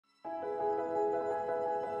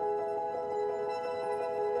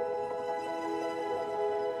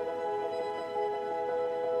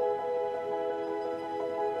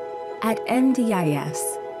At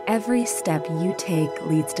MDIS, every step you take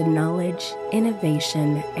leads to knowledge,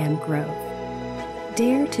 innovation, and growth.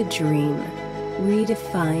 Dare to dream.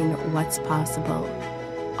 Redefine what's possible.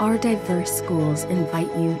 Our diverse schools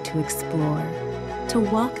invite you to explore, to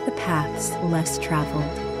walk the paths less traveled.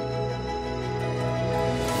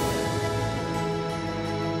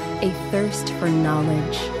 A thirst for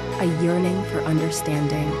knowledge, a yearning for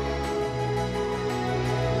understanding.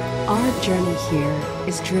 Our journey here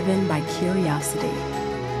is driven by curiosity,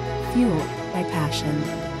 fueled by passion,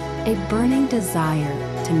 a burning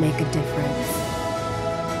desire to make a difference,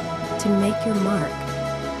 to make your mark,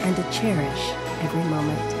 and to cherish every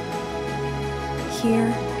moment. Here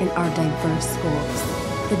in our diverse schools,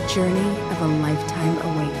 the journey of a lifetime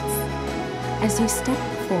awaits. As you step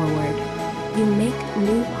forward, you make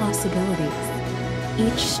new possibilities.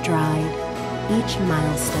 Each stride, each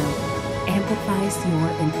milestone amplifies your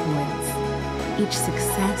influence. Each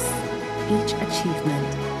success, each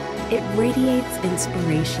achievement, it radiates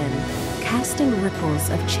inspiration, casting ripples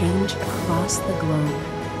of change across the globe.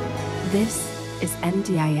 This is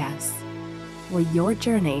MDIS, where your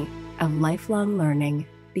journey of lifelong learning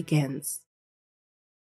begins.